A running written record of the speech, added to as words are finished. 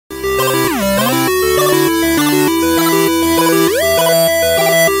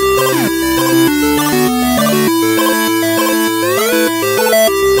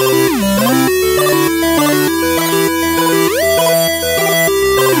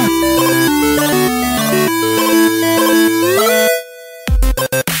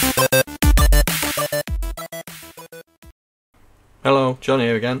John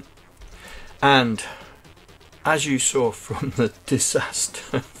here again, and as you saw from the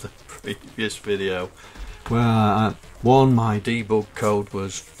disaster of the previous video, where my debug code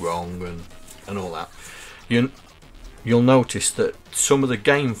was wrong and all that, you'll notice that some of the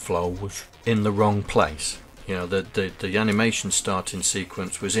game flow was in the wrong place. You know, the animation starting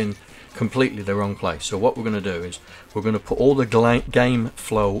sequence was in completely the wrong place. So what we're going to do is we're going to put all the game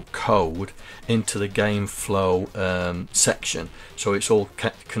flow code into the game flow section, so it's all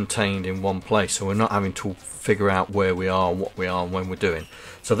contained in one place, so we're not having to figure out where we are and what we are and when we're doing.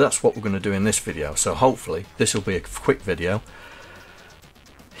 So that's what we're going to do in this video. So hopefully this will be a quick video.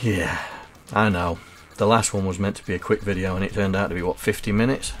 Yeah, I know the last one was meant to be a quick video and it turned out to be, what, 50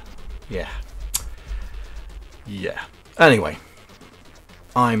 minutes? Yeah. Anyway,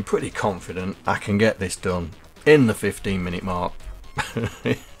 I'm pretty confident I can get this done in the 15-minute mark.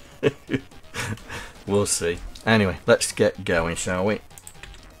 We'll see. Anyway, let's get going, shall we?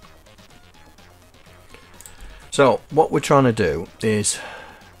 So what we're trying to do is,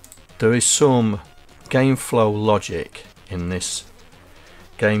 there is some game flow logic in this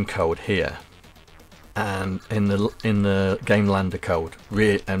game code here, and in the Game Lander code,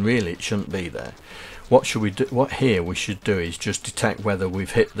 and really it shouldn't be there. What should we do? What here we should do is just detect whether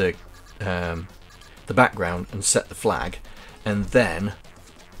we've hit the background and set the flag, and then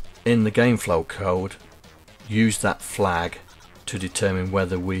in the game flow code use that flag to determine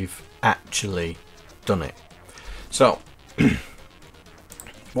whether we've actually done it. So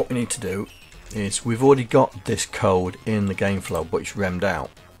what we need to do is, we've already got this code in the game flow, but it's remmed out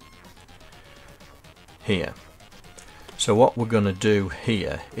here. So what we're going to do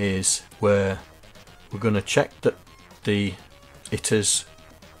here is we're going to check that it has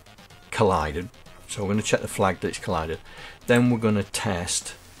collided. So we're going to check the flag that it's collided. Then we're going to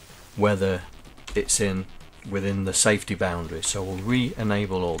test whether it's within the safety boundaries. So we'll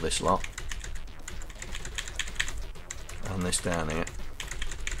re-enable all this lot and this down here.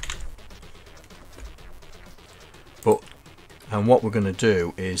 And what we're going to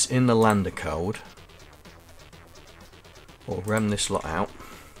do is, in the Lander code, we'll rem this lot out.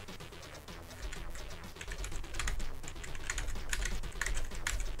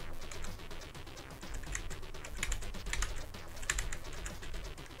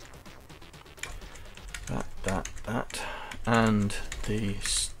 That, and the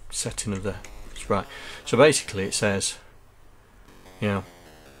setting of the sprite. So basically it says, you know,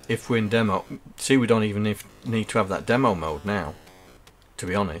 if we're in demo, see, we don't even need to have that demo mode now, to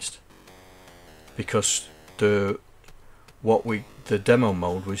be honest, because the demo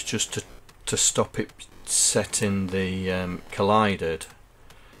mode was just to stop it setting the collided.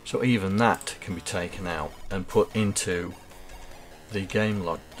 So even that can be taken out and put into the game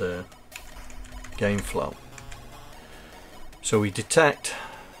flow. So we detect,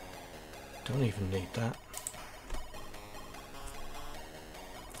 don't even need that.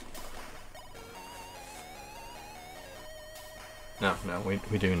 No,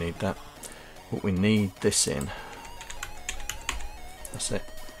 we do need that, but we need this in. That's it.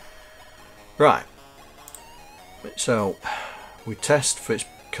 Right, so we test for it's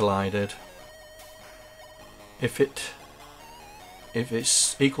collided. If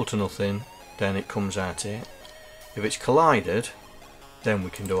it's equal to nothing, then it comes out here. If it's collided, then we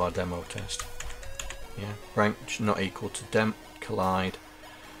can do our demo test. Yeah, rank not equal to collide,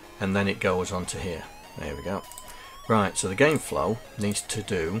 and then it goes on to here. There we go. Right, so the game flow needs to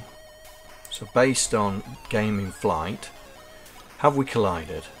do, so based on game in flight, have we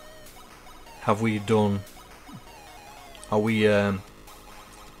collided? Have we done, are we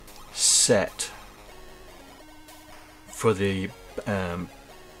set for the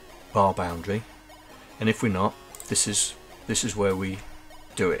bar boundary? And if we're not, this is where we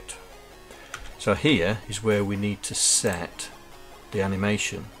do it. So here is where we need to set the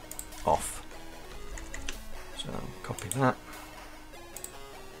animation off. So copy that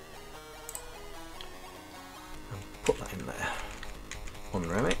and put that in there.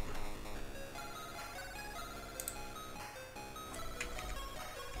 Unrem it.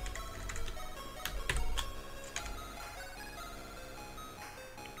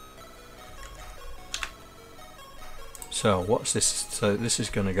 So what's this? So this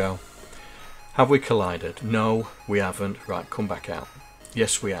is going to go, have we collided? No, we haven't. Right, come back out.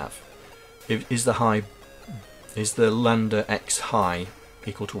 Yes, we have. Is the Lander X high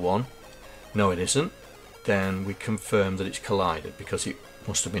equal to 1? No, it isn't. Then we confirm that it's collided, because it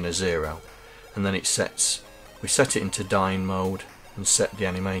must have been a 0. And then we set it into dying mode and set the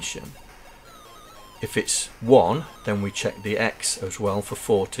animation. If it's 1, then we check the X as well for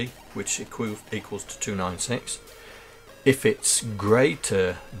 40, which equals to 296. If it's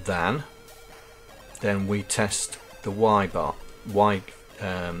greater than, then we test the y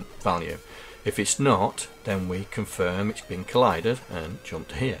value. If it's not, then we confirm it's been collided and jump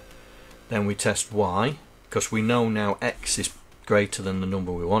to here. Then we test y, because we know now x is greater than the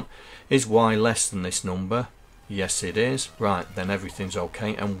number we want. Is y less than this number? Yes, it is. Right, then everything's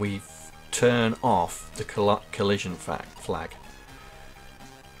okay, and we turn off the collision flag.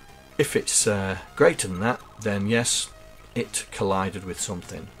 If it's greater than that, then yes, it collided with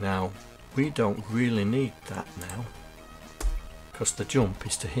something. Now, we don't really need that now, because the jump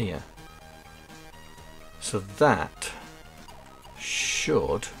is to here. So that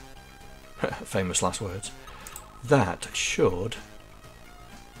should, famous last words, that should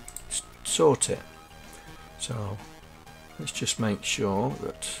sort it. So let's just make sure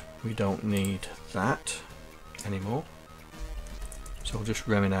that we don't need that anymore. So I'll just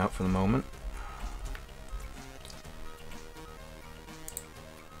rem it out for the moment.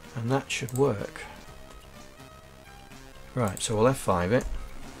 And that should work. Right, so we'll F5 it.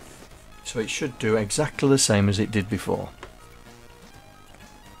 So it should do exactly the same as it did before.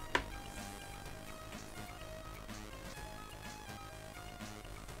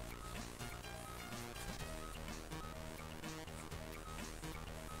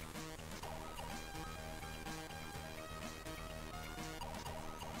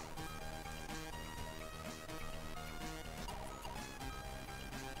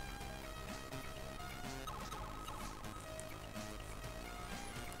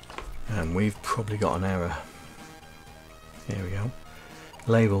 And we've probably got an error. Here we go.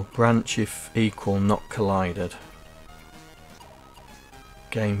 Label branch if equal not collided.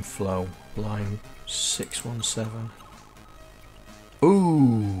 Game flow line 617.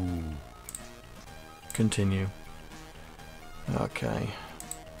 Ooh. Continue. Okay.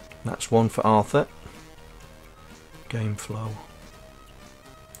 That's one for Arthur. Game flow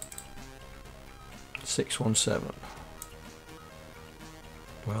 617.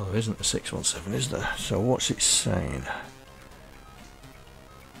 Well, there isn't a 617, is there? So what's it saying?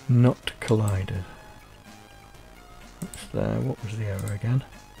 Not collided. That's there. What was the error again?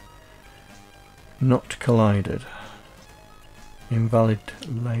 Not collided. Invalid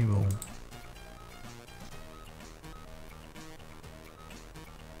label.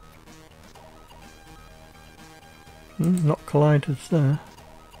 Not collided there.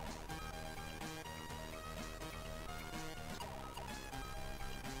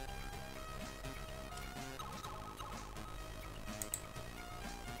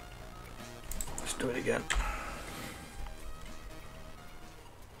 Do it again.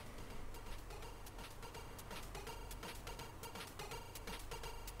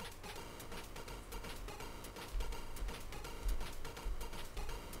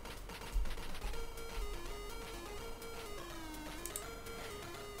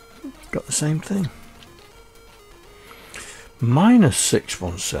 Got the same thing. Minus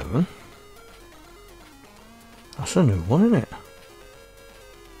 617. That's a new one, isn't it?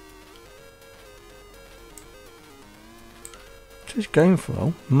 This game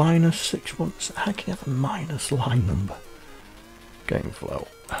flow minus 617. How can you have a minus line number? Game flow.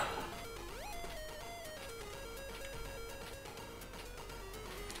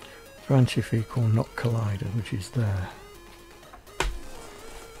 Branch if equal not collided, which is there.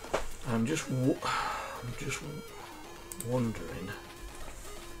 I'm just wondering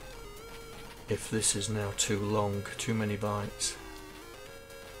if this is now too long, too many bytes.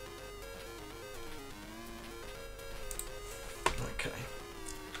 Okay,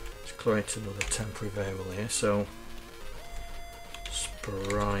 let's create another temporary variable here. So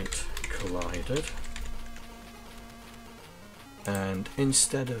sprite collided, and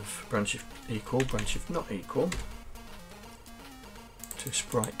instead of branch if equal, branch if not equal, to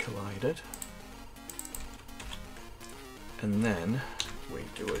sprite collided, and then we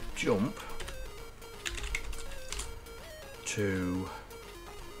do a jump to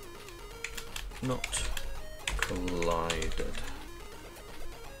not collided.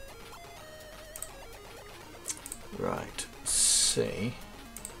 Right, see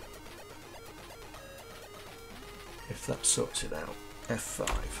if that sorts it out. F5.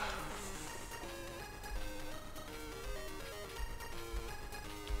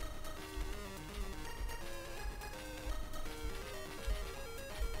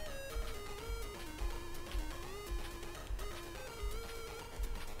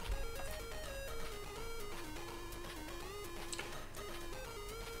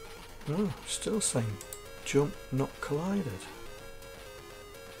 Oh, still saying jump not collided.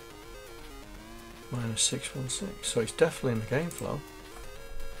 Minus 616. So it's definitely in the game flow.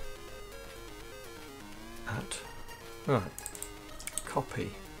 At Right,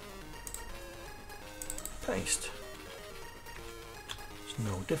 copy, paste. There's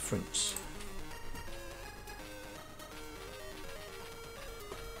no difference.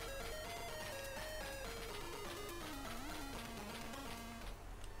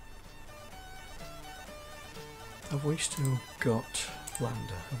 Have we still got Lander?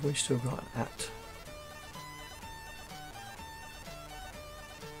 Have we still got an @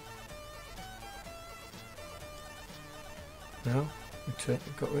 No, we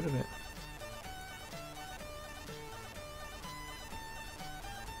got rid of it.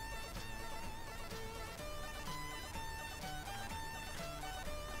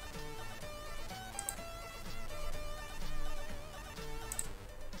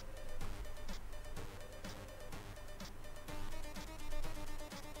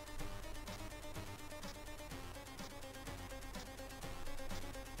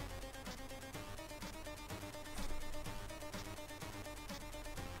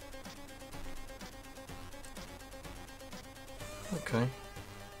 Okay,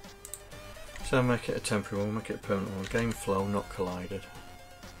 so make it a temporary one, make it a permanent one. Game flow not collided.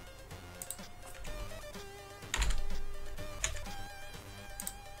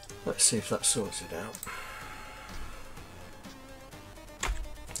 Let's see if that sorts it out.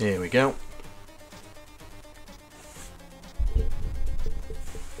 Here we go.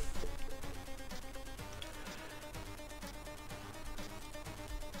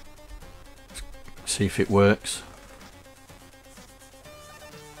 See if it works.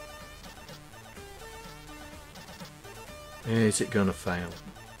 Is it gonna fail?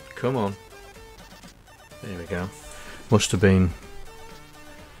 Come on. There we go. Must have been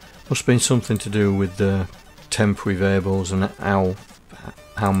something to do with the temporary variables and how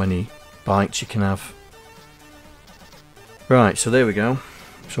many bytes you can have. Right, so there we go.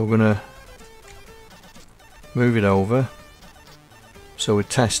 So we're gonna move it over. So we're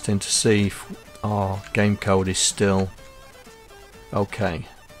testing to see if our game code is still okay.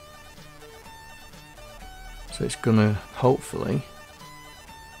 So it's gonna hopefully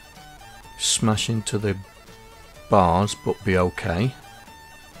smash into the bars but be okay.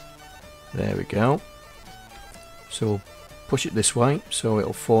 There we go. So we'll push it this way so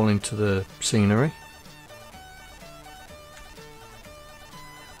it'll fall into the scenery.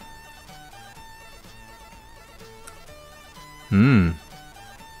 We'll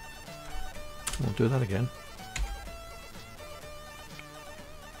do that again.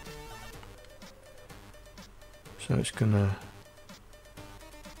 So it's gonna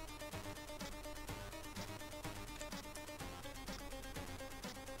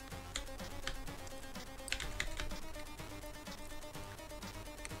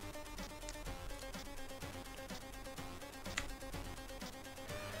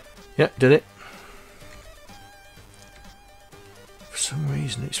did it. For some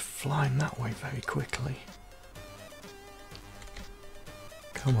reason it's flying that way very quickly.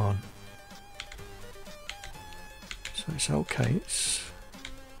 Come on. So it's okay, it's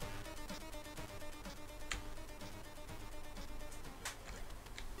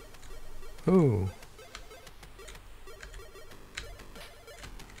ooh.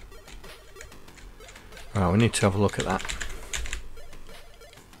 Right, we need to have a look at that.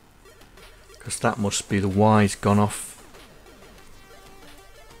 Because that must be the Y's gone off.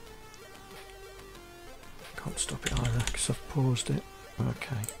 Can't stop it either because I've paused it.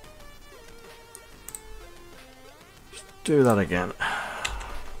 Okay. Do that again.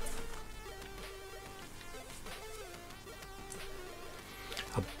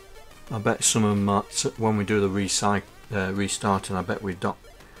 I bet some of them might, when we do the restarting, I bet we're not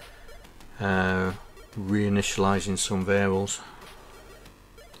reinitializing some variables.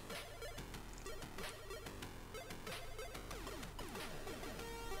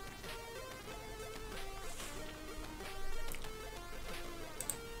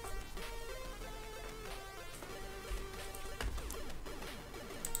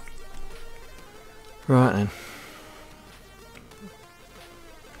 Right then,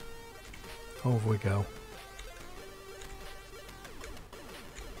 over we go.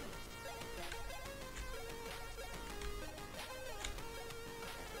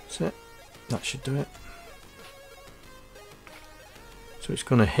 That's it, that should do it. So it's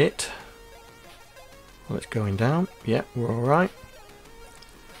going to hit while it's going down. Yeah, we're alright.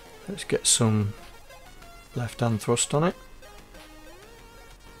 Let's get some left hand thrust on it.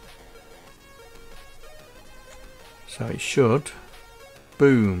 So it should,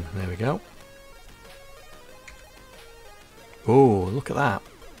 boom, there we go. Oh, look at that,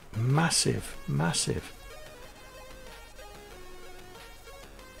 massive, massive.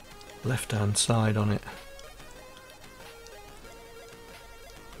 Left hand side on it.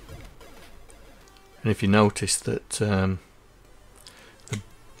 And if you notice that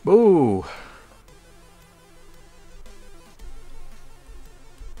ooh,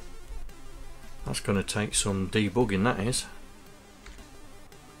 that's going to take some debugging, that is.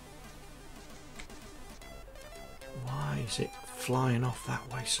 Why is it flying off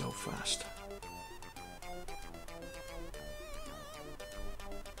that way so fast?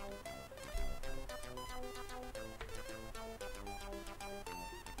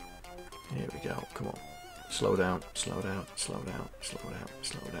 Here we go, come on. Slow down, slow down, slow down, slow down,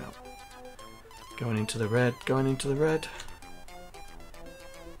 slow down. Going into the red, going into the red.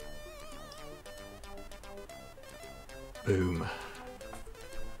 Boom.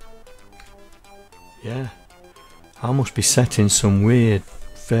 Yeah. I must be setting some weird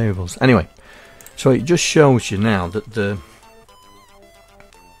variables. Anyway, so it just shows you now that the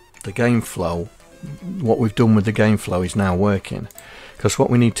game flow, what we've done with the game flow is now working. Because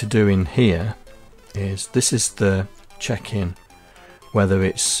what we need to do in here is, this is the check-in whether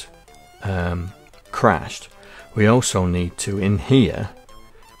it's crashed. We also need to, in here,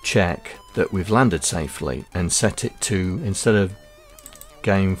 check that we've landed safely and set it to, instead of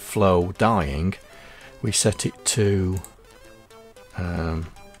game flow dying, we set it to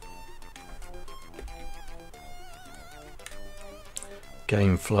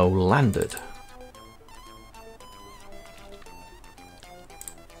game flow landed.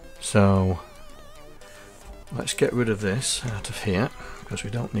 So let's get rid of this out of here because we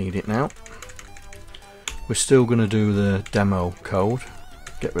don't need it now. We're still going to do the demo code.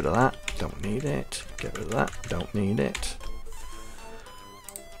 Get rid of that, don't need it. Get rid of that, don't need it.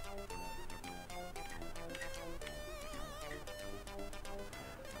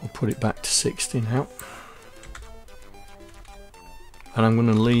 We'll put it back to 60 now. And I'm going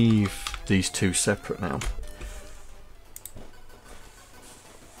to leave these two separate now.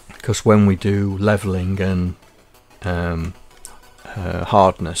 Because when we do leveling and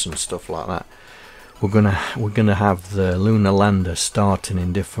hardness and stuff like that, we're gonna have the lunar lander starting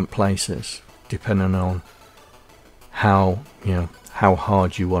in different places depending on how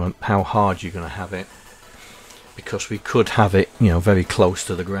hard you're gonna have it. Because we could have it very close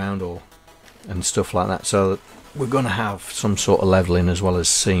to the ground and stuff like that. So we're gonna have some sort of leveling as well as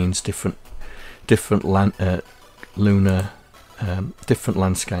scenes, different lunar. Different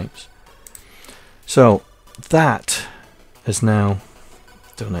landscapes. So that has now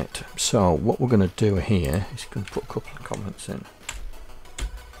done it. So what we're going to do here is going to put a couple of comments in.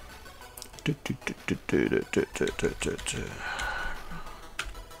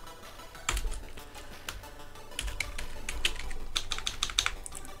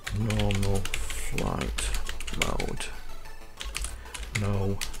 Normal flight mode.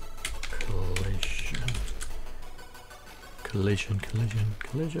 No collision. Collision, collision,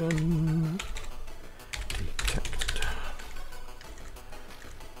 collision. Detect.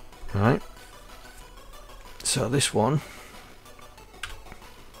 Right. So this one.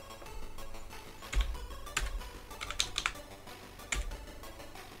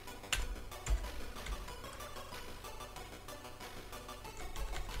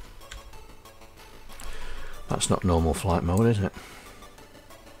 That's not normal flight mode, is it?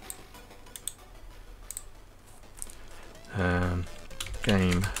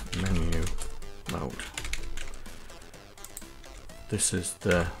 Game menu mode. This is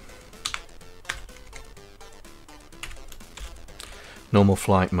the normal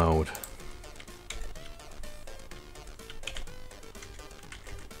flight mode.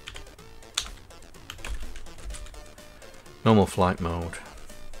 Normal flight mode.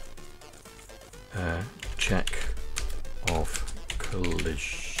 Check of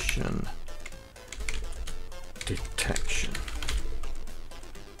collision detection.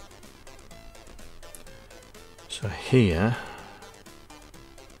 So here,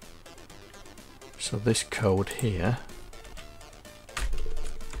 so this code here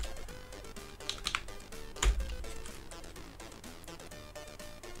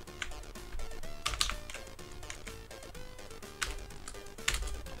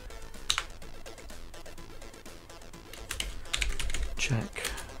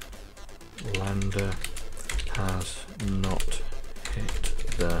check lander has not hit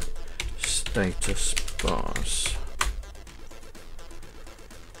the status bars.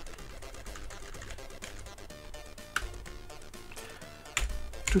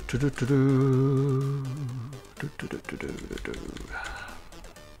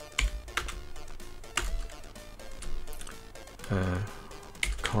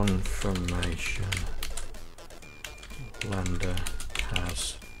 Confirmation lander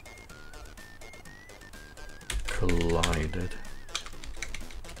has collided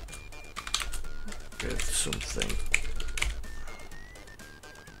with something.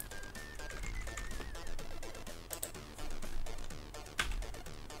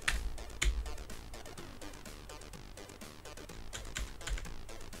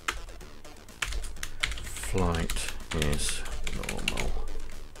 Flight is normal.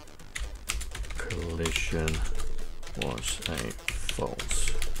 Collision was a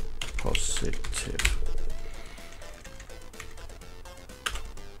false positive.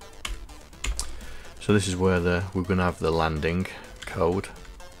 So this is where we're going to have the landing code.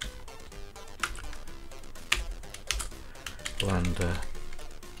 Lander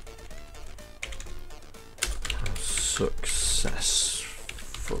has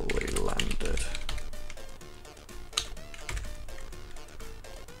successfully landed.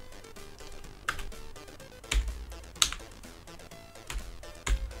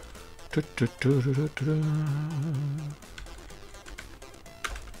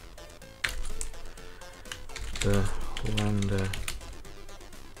 The lander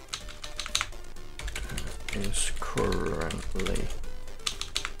is currently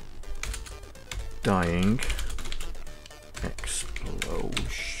dying. Explosion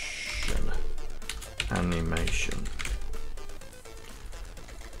animation.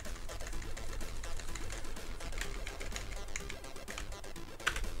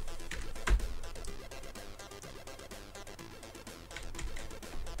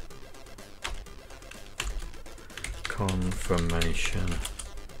 Confirmation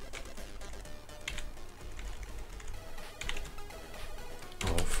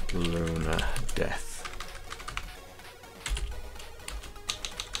of lunar death.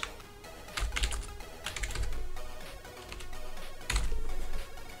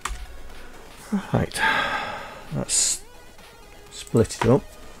 Right, let's split it up.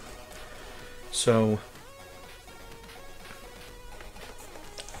 So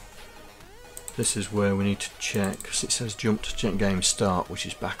this is where we need to check, because it says jump to check game start, which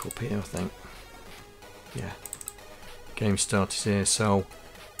is back up here, I think. Yeah, game start is here. So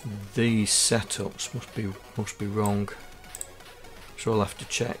these setups must be wrong. So I'll have to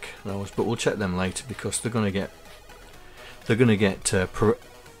check those, but we'll check them later because they're going to get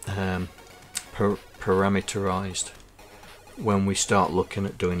parameterized when we start looking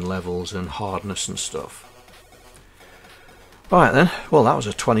at doing levels and hardness and stuff. Right then, well that was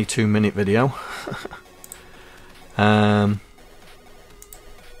a 22-minute video.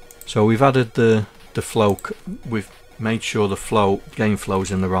 So we've added the flow, we've made sure the game flow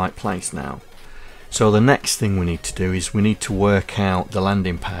is in the right place now. So the next thing we need to do is we need to work out the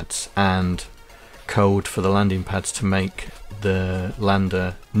landing pads and code for the landing pads to make the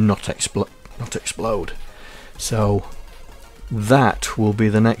lander not explode. So that will be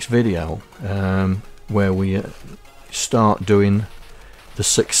the next video, where we start doing the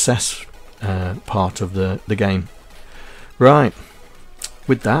success part of the game. Right,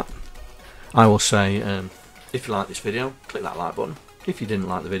 with that I will say, if you like this video, click that like button. If you didn't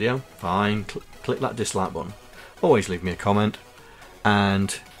like the video, fine, click that dislike button. Always leave me a comment,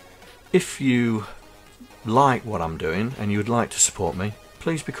 and if you like what I'm doing and you would like to support me,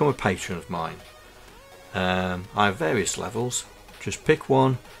 please become a patron of mine. I have various levels, just pick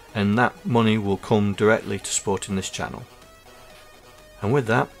one and that money will come directly to supporting this channel. And with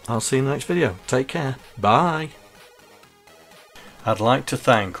that, I'll see you in the next video. Take care, bye. I'd like to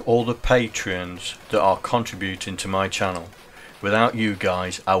thank all the patrons that are contributing to my channel. Without you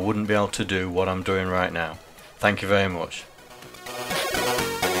guys, I wouldn't be able to do what I'm doing right now. Thank you very much.